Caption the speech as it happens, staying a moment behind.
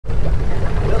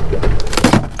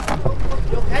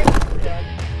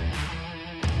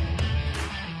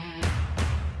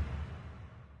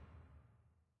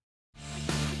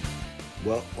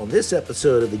Well, on this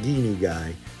episode of the Gheenoe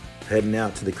Guy, heading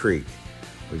out to the creek.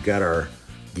 We've got our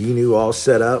Gheenoe all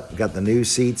set up, got the new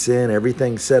seats in,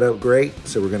 everything set up great.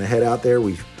 So we're gonna head out there.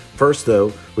 First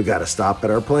though, we gotta stop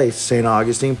at our place, St.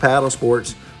 Augustine Paddle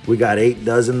Sports. We got 8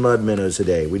 dozen mud minnows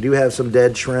today. We do have some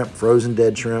dead shrimp, frozen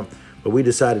dead shrimp, but we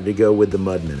decided to go with the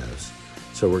mud minnows.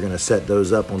 So we're gonna set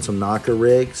those up on some knocker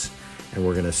rigs, and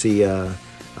we're gonna see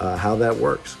how that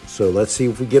works. So let's see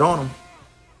if we get on them.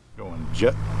 Going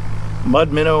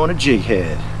mud minnow on a jig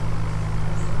head.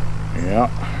 Yeah,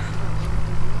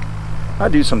 I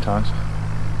do sometimes.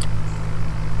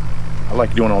 I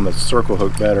like doing it on the circle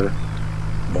hook better,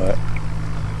 but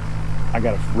I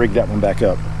gotta rig that one back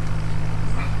up.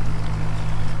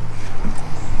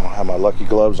 I don't have my lucky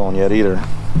gloves on yet either. Yeah.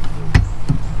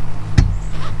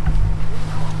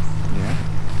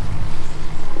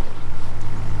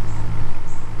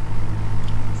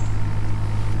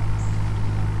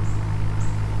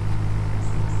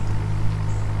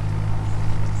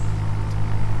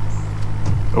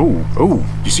 Oh,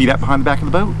 you see that behind the back of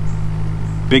the boat?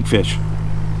 Big fish.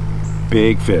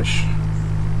 Big fish.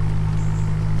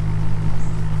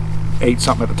 Ate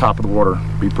something at the top of the water.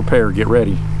 Be prepared, get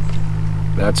ready.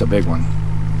 That's a big one.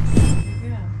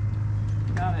 Yeah,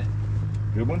 got it.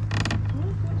 Good one?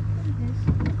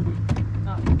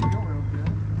 Not real good.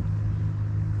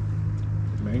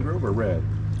 Mangrove or red?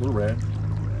 We're red.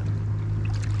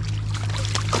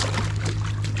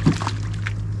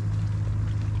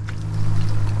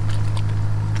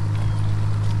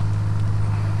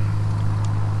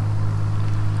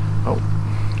 Oh,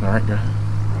 all right, go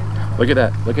ahead. Look at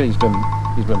that. Look at he's been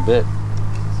bit.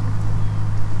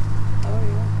 Oh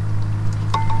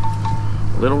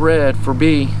yeah. Little red for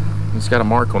B. He's got a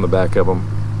mark on the back of him.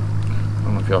 I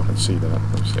don't know if y'all can see that.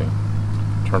 Let me see.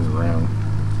 Turn it around.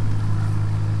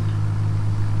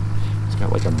 It's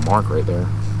got like a mark right there.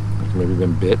 Like maybe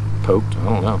been bit, poked. I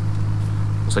don't know.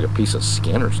 Looks like a piece of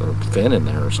skin or something, fin in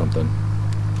there or something.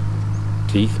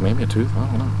 Teeth, maybe a tooth. I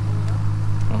don't know.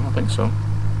 I don't think so.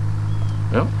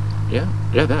 No. Yeah,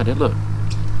 that did look.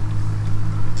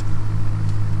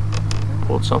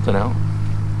 Pulled something out.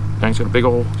 Now he's got a big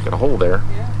old, he's got a hole there.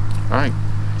 Yeah. All right.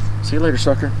 See you later,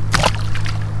 sucker.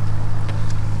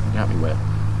 You got me wet.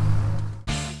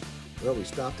 Well, we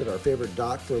stopped at our favorite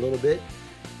dock for a little bit,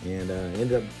 and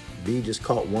ended up, B just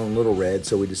caught one little red,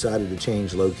 so we decided to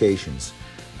change locations.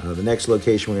 The next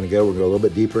location we're gonna go a little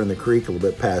bit deeper in the creek, a little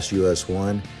bit past US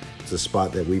 1. It's a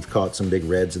spot that we've caught some big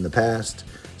reds in the past,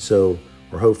 so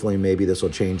or hopefully maybe this will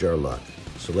change our luck.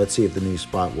 So let's see if the new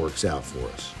spot works out for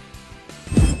us.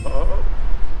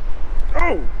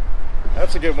 Oh,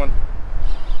 that's a good one.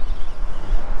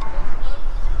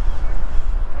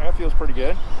 That feels pretty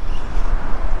good.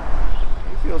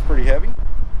 He feels pretty heavy.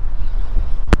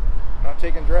 Not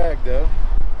taking drag though.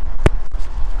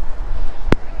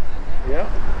 Yeah.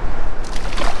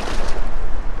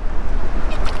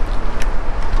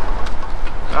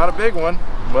 Not a big one,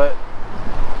 but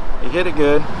he hit it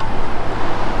good.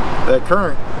 That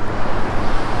current.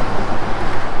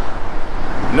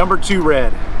 Number 2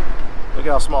 red. Look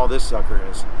how small this sucker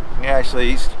is.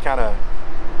 Actually, he's kind of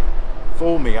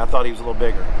fooled me. I thought he was a little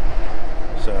bigger.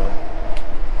 So,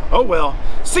 oh well.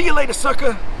 See you later,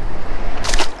 sucker.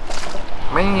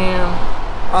 Man,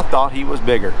 I thought he was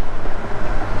bigger.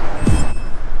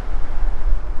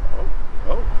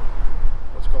 Oh,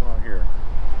 what's going on here?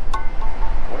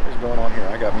 What is going on here?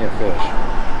 I got me a fish.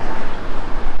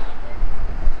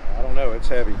 I don't know, it's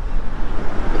heavy.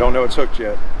 I don't know it's hooked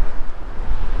yet.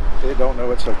 They don't know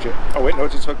it's hooked yet. Oh, it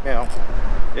knows it's hooked now.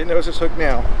 It knows it's hooked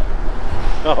now.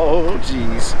 Oh,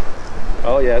 geez.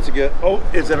 Oh, yeah, it's a good. Oh,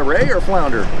 is it a ray or a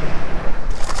flounder?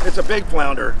 It's a big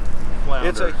flounder.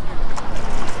 It's a.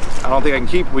 I don't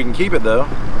think we can keep it though.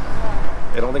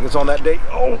 I don't think it's on that date.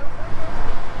 Oh,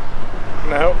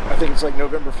 no, I think it's like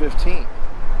November 15th.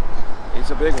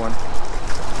 It's a big one.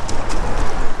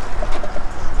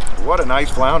 What a nice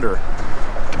flounder.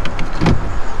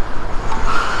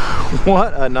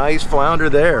 What a nice flounder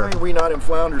there. Why are we not in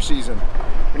flounder season?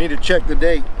 We need to check the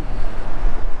date.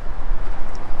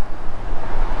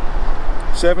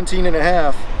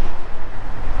 17.5.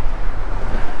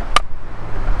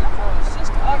 It's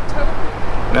just October.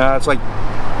 Nah, it's like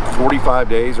 45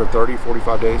 days or 30,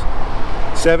 45 days.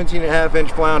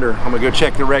 17.5-inch flounder. I'm gonna go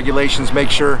check the regulations, make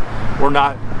sure we're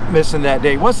not missing that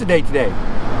date. What's the date today?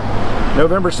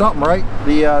 November something, right?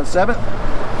 The 7th?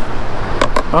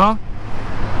 Huh?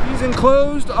 He's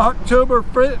enclosed October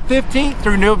 15th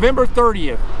through November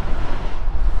 30th.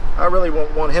 I really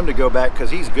won't want him to go back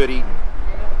because he's good eating.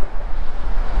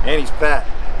 And he's fat.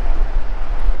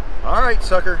 All right,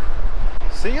 sucker.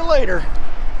 See you later.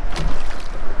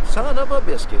 Son of a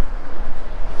biscuit.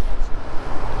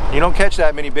 You don't catch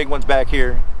that many big ones back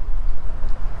here.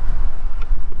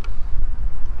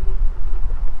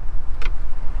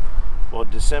 Well,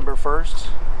 December 1st,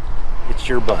 it's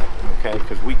your butt, okay?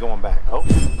 Because we going back. Oh,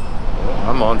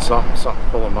 I'm on something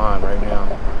pulling mine right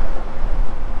now.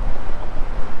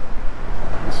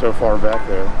 It's so far back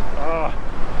there.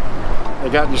 They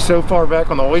got you so far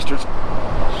back on the oysters.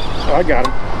 Oh, I got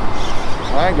him.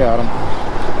 I got him.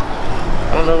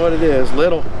 I don't know what it is.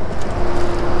 Little.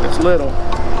 It's little.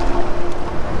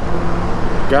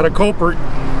 Got a culprit.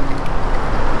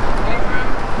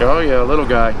 Oh yeah, little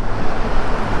guy.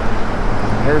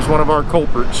 There's one of our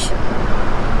culprits.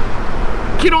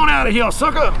 Get on out of here,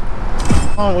 sucker!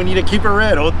 Oh, we need to keep it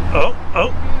red. Oh.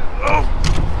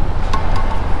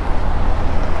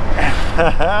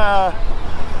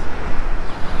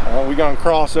 Oh, we're gonna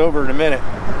cross over in a minute.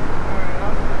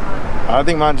 I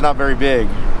think mine's not very big.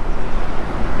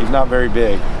 He's not very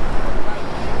big.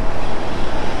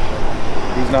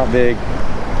 He's not big.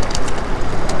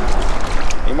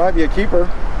 He might be a keeper.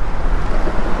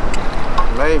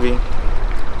 Maybe.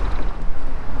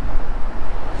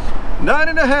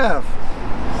 9.5.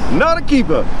 Not a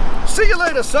keeper. See you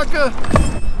later, sucker.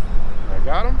 I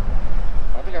got him?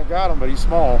 I think I got him, but he's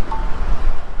small.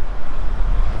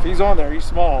 If he's on there, he's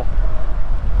small.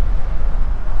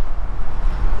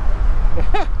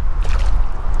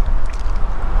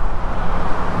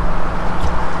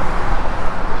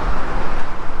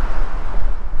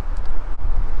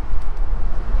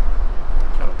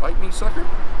 Trying to bite me, sucker?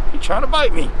 You trying to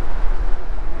bite me?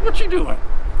 What you doing?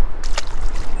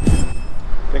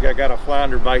 I think I got a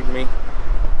flounder biting me.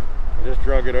 I just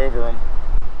drug it over him.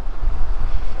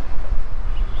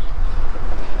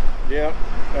 Yeah,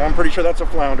 I'm pretty sure that's a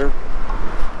flounder.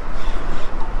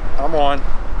 I'm on.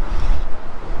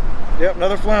 Yep,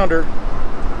 another flounder.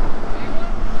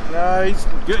 Nah, he's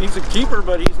good. He's a keeper,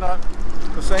 but he's not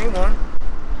the same one.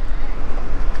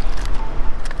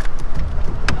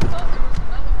 I thought there was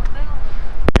another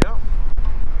one down. Yep.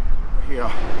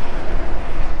 Yeah.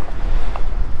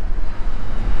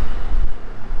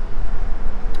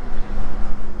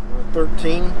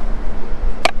 13. It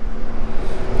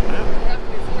have to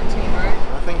be 14, right?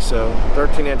 I think so.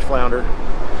 13-inch flounder.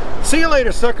 See you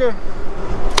later, sucker.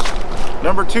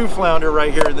 Number 2 flounder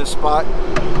right here in this spot.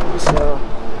 So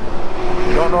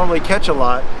we don't normally catch a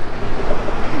lot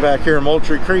back here in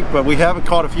Moultrie Creek, but we have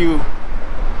caught a few.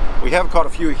 We have caught a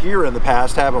few here in the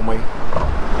past, haven't we?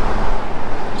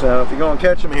 So if you're going to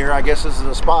catch them here, I guess this is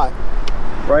a spot.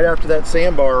 Right after that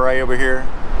sandbar right over here.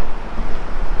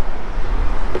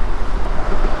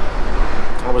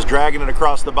 I was dragging it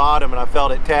across the bottom and I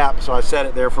felt it tap, so I set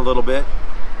it there for a little bit,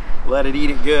 let it eat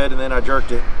it good, and then I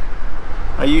jerked it.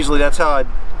 That's how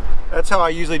I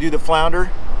usually do the flounder,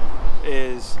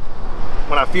 is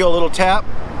when I feel a little tap,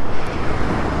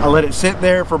 I let it sit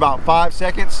there for about 5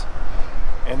 seconds,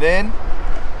 and then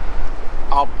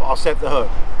I'll set the hook.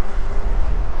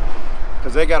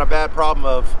 Because they got a bad problem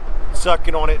of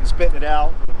sucking on it and spitting it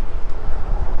out.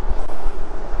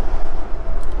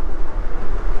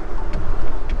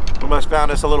 We must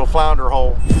found us a little flounder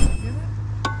hole. Get it?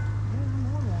 Yeah,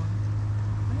 more one.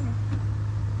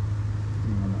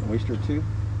 Oyster too?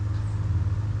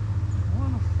 I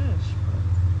want a fish,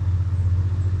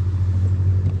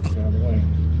 Get out of the way.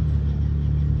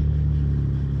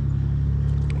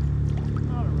 but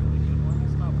not a really good one.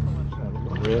 He's not pulling.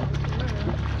 Red.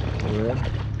 Red.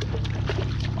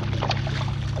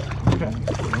 Okay.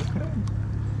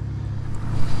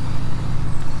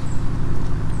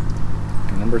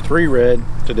 Number 3 red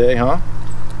today, huh?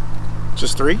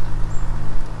 Just 3?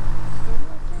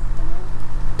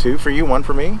 2 for you, 1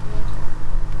 for me.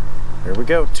 Here we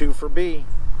go, 2 for B,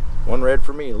 1 red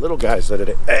for me. Little guys let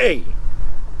it. Hey!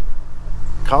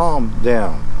 Calm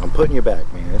down. I'm putting you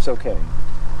back, man. It's okay.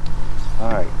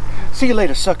 All right. See you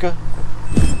later, sucker. Do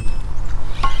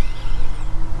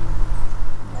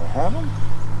I have him?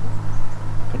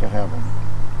 I think I have him.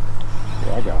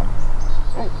 Yeah, I got him.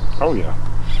 Oh yeah.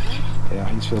 Yeah,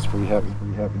 he feels pretty heavy.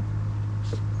 Pretty heavy.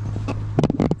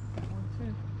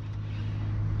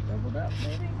 Doubled up,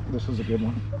 maybe? This was a good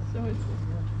one. So it's good.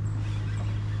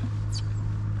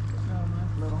 Oh,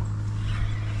 mine's little.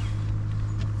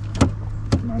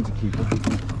 Mine's a keeper.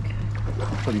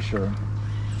 Pretty sure.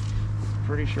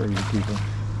 Pretty sure he's a keeper.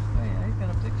 Oh yeah, he's got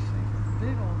a big shape.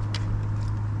 Big old.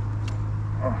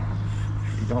 Oh,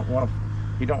 you don't want to.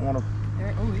 You don't want to.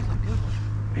 There, oh, he's a good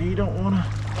one. You don't want to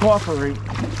cooperate. I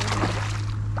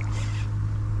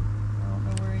don't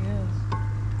know where he is.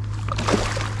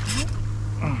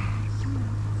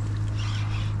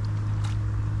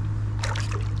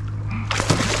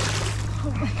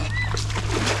 Oh my God.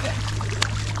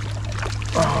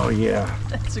 yeah.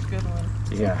 That's a good one.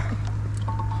 Yeah.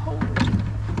 Holy.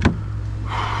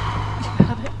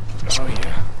 Got it. Oh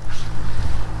yeah.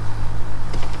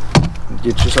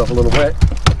 Get yourself a little wet.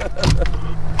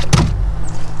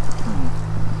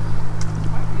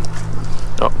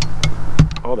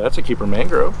 Oh, that's a keeper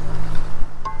mangrove.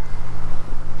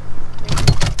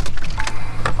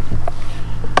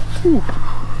 Whew.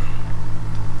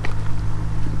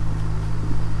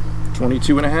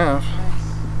 22 and a half.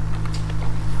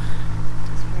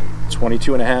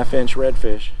 22 and a half inch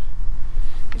redfish.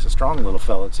 He's a strong little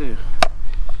fella too.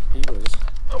 He was,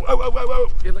 oh.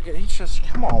 Yeah, look at, he's just,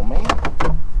 come on, man.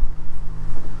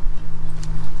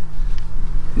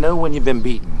 Know when you've been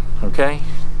beaten, okay?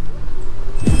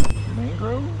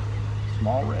 Mangrove,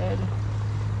 small red,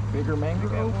 bigger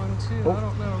mangrove. I got one too. Oh. I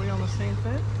don't know. Are we on the same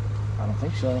fit? I don't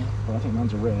think so, but I think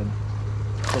mine's a red.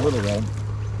 It's a little red.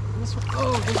 This one.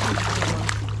 Oh, this one's a good one.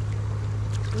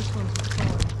 This one's a good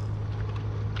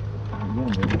one.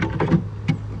 Again, baby.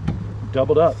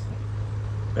 Doubled up.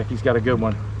 Becky's got a good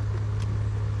one.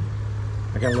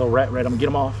 I got a little rat red. I'm gonna get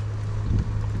him off.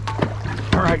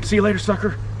 All right, see you later,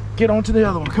 sucker. Get on to the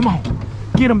other one. Come on.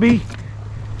 Get him, B.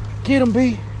 Get him,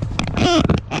 B. All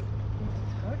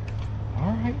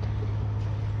right.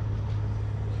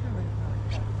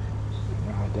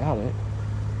 I doubt it.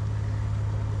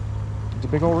 It's a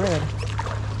big old red.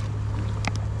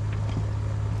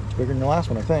 It's bigger than the last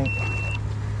one, I think.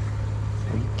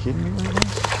 Are you kidding me right now?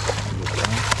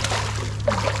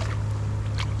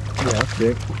 Yeah, that's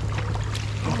big.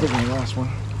 Bigger than the last one.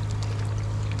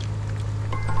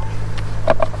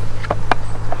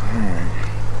 Alright.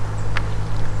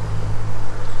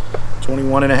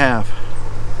 21 and a half.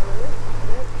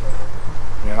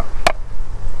 Yeah.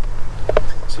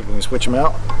 See if we can switch them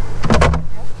out.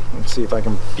 Let's see if I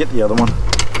can get the other one.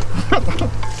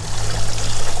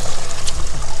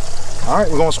 Alright,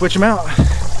 we're gonna switch them out.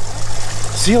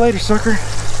 See you later, sucker.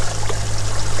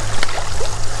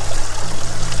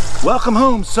 Welcome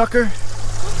home, sucker.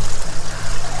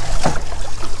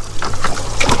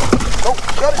 Oh,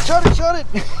 shut it.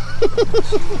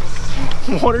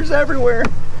 Water's everywhere.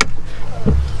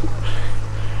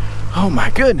 Oh my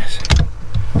goodness.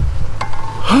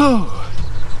 Oh.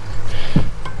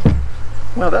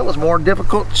 Well, that was more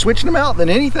difficult switching them out than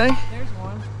anything. There's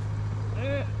one.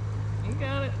 You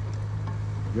got it.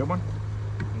 Good one?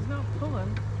 He's not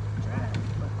pulling. Drag,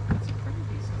 but it's a pretty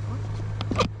decent one.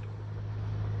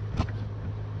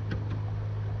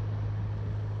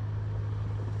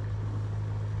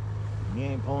 You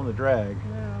ain't pulling the drag.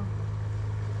 No.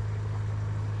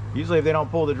 Usually if they don't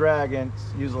pull the drag, and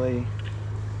it's usually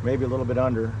maybe a little bit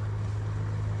under.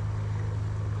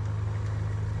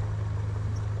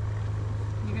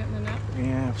 You getting the net?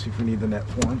 Yeah, let's see if we need the net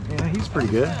for him. Yeah, he's pretty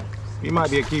good. He might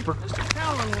be a keeper. Mr.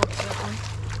 Cowan wants that one.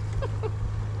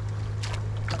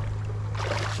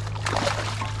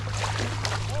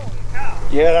 Holy cow.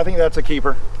 Yeah, I think that's a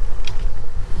keeper.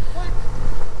 What?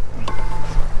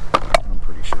 I'm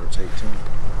pretty sure it's 18.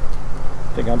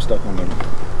 I think I'm stuck on them.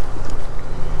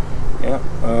 Yeah,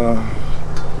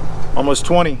 almost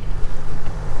 20. There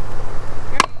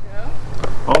you go.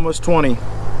 Almost 20.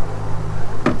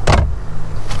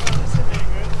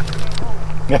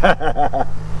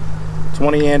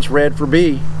 20-inch red for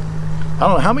B. I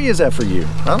don't know, how many is that for you?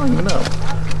 I don't even know.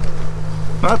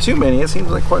 Not too many, it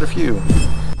seems like quite a few.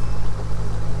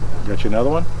 Got you another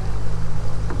one?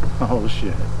 Oh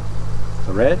shit.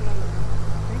 The red? I don't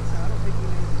think so. I don't think he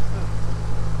made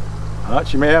his hook.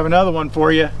 She may have another one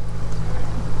for you.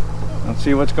 Let's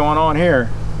see what's going on here.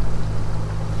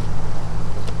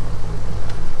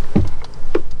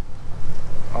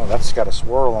 Oh, that's got a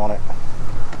swirl on it.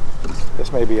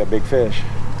 This may be a big fish.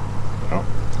 Oh,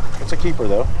 it's a keeper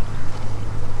though.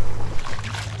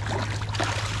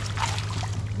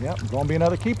 Yep, gonna be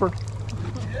another keeper.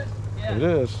 Yeah. It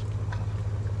is.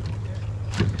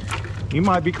 You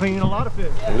might be cleaning a lot of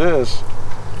fish. Yeah. It is.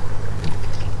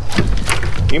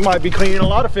 You might be cleaning a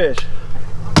lot of fish.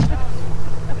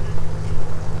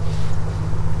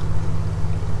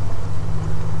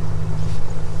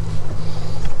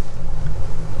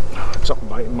 Something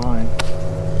biting mine.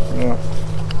 Yeah.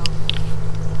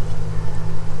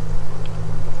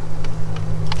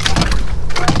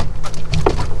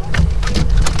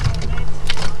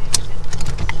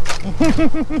 We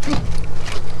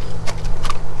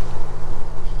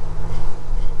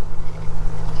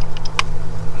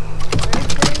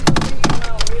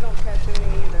don't catch any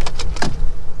either.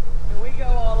 And we go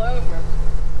all over.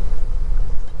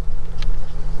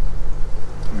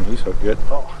 He's hooked good.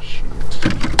 Oh, shoot.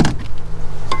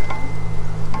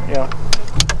 Yeah.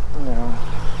 No.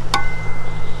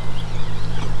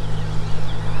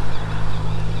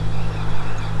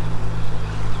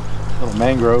 Little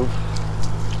mangrove.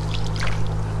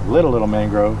 Little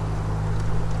mangrove.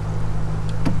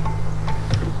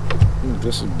 Ooh,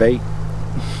 this is bait.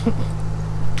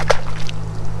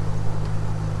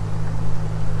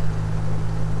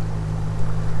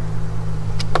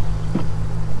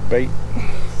 Bait.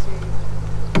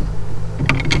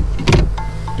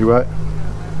 Do what?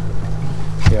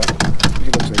 Yeah,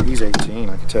 he looks like he's 18,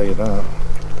 I can tell you that.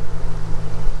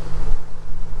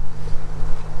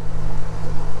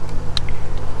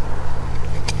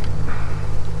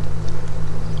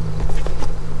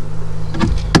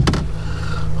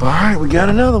 All right, we got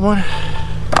another one.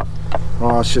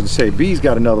 Oh, I should say B's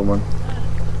got another one.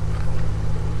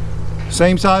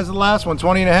 Same size as the last one,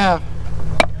 20 and a half.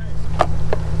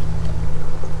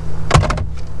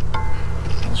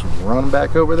 Let's run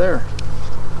back over there.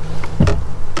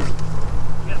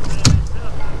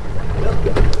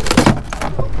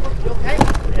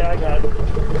 Yeah, I got it.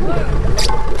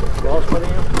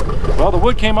 Well, the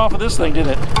wood came off of this thing,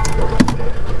 didn't it?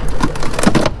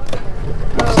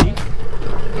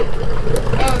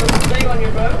 On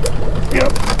your boat?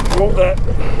 Yep, hold that.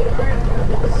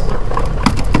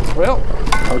 Well,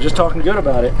 I was just talking good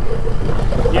about it.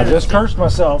 Yeah, I just cursed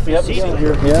myself. Yep,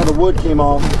 yeah, the wood came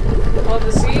off. On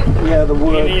the seat? Yeah, the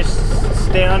wood. You just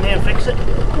stay on there and fix it?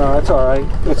 No, it's all right.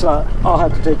 It's not. I'll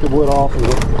have to take the wood off of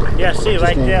it. Yeah, see,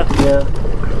 right there. Yeah.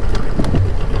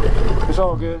 It's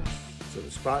all good. So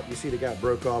the spot you see that got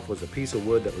broke off was a piece of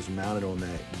wood that was mounted on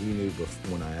that Gheenoe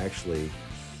when I actually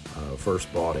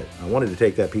first bought it. I wanted to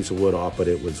take that piece of wood off, but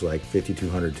it was like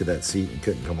 $5,200 to that seat and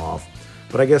couldn't come off.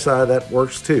 But I guess that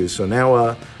works too. So now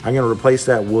I'm going to replace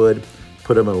that wood,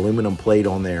 put an aluminum plate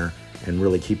on there, and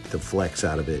really keep the flex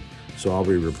out of it. So I'll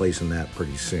be replacing that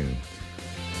pretty soon.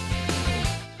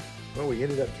 Well, we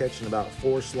ended up catching about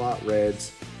 4 slot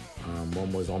reds.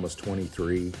 One was almost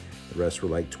 23. The rest were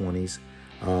like 20s.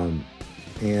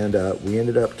 And we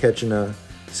ended up catching a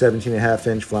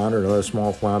 17.5-inch flounder, another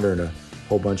small flounder, and a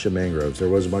whole bunch of mangroves. There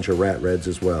was a bunch of rat reds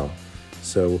as well.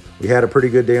 So we had a pretty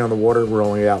good day on the water. We're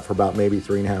only out for about maybe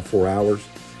 3.5, 4 hours,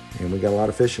 and we got a lot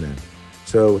of fishing in.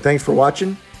 So thanks for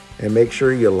watching, and make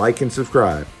sure you like and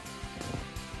subscribe.